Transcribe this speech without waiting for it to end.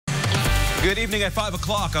Good evening at 5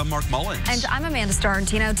 o'clock. I'm Mark Mullins. And I'm Amanda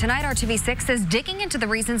Starantino. Tonight, RTV6 is digging into the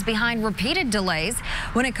reasons behind repeated delays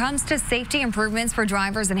when it comes to safety improvements for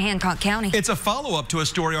drivers in Hancock County. It's a follow-up to a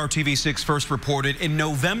story RTV6 first reported in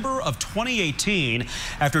November of 2018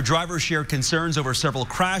 after drivers shared concerns over several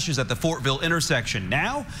crashes at the Fortville intersection.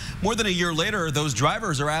 Now, more than a year later, those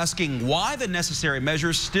drivers are asking why the necessary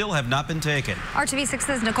measures still have not been taken.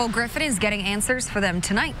 RTV6's Nicole Griffin is getting answers for them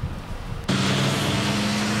tonight.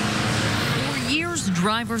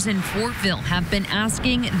 Drivers in Fortville have been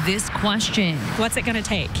asking this question. What's it going to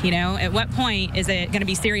take? At what point is it going to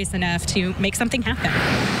be serious enough to make something happen?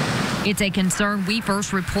 It's a concern we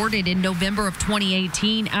first reported in November of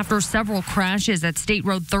 2018 after several crashes at State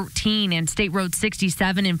Road 13 and State Road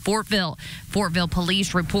 67 in Fortville. Fortville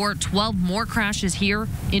police report 12 more crashes here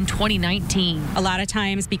in 2019. A lot of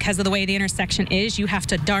times, because of the way the intersection is, you have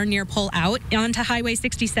to darn near pull out onto Highway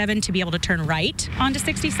 67 to be able to turn right onto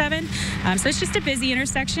 67. So it's just a busy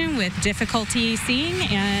intersection with difficulty seeing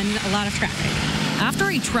and a lot of traffic. After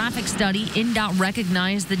a traffic study, NDOT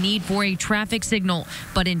recognized the need for a traffic signal.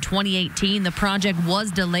 But in 2018, the project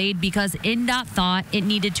was delayed because NDOT thought it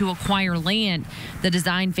needed to acquire land. The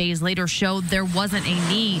design phase later showed there wasn't a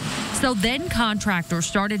need. So then contractors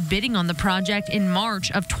started bidding on the project in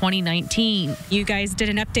March of 2019. You guys did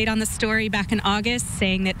an update on the story back in August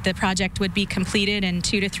saying that the project would be completed in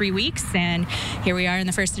 2 to 3 weeks. And here we are in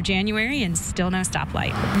the 1st of January and still no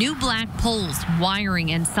stoplight. New black poles,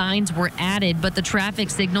 wiring, and signs were added, but the traffic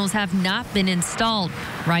signals have not been installed.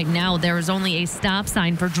 Right now, there is only a stop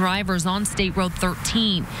sign for drivers on State Road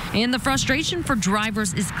 13. And the frustration for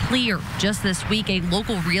drivers is clear. Just this week, a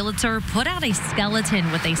local realtor put out a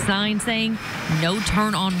skeleton with a sign saying, "No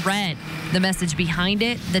turn on red." The message behind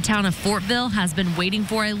it, the town of Fortville has been waiting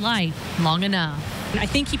for a light long enough. I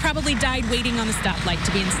think he probably died waiting on the stoplight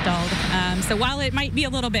to be installed. So while it might be a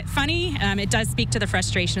little bit funny, it does speak to the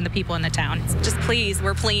frustration of the people in the town. Just please,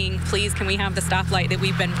 we're pleading, please can we have the stoplight that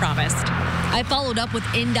we've been promised? I followed up with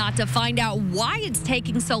NDOT to find out why it's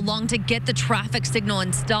taking so long to get the traffic signal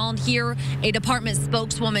installed here. A department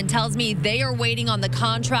spokeswoman tells me they are waiting on the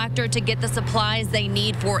contractor to get the supplies they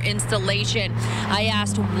need for installation. I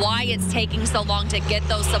asked why it's taking so long to get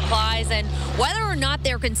those supplies and whether or not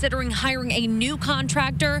they're considering hiring a new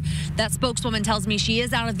contractor. That spokeswoman tells me she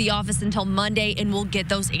is out of the office until Monday and will get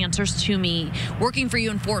those answers to me. Working for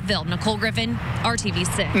you in Fortville, Nicole Griffin,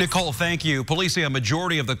 RTV6. Nicole, thank you. Police say a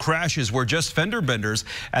majority of the crashes were just fender benders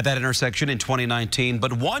at that intersection in 2019,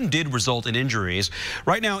 but one did result in injuries.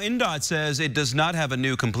 Right now, NDOT says it does not have a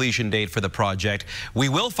new completion date for the project. We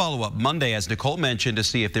will follow up Monday, as Nicole mentioned, to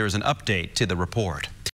see if there is an update to the report.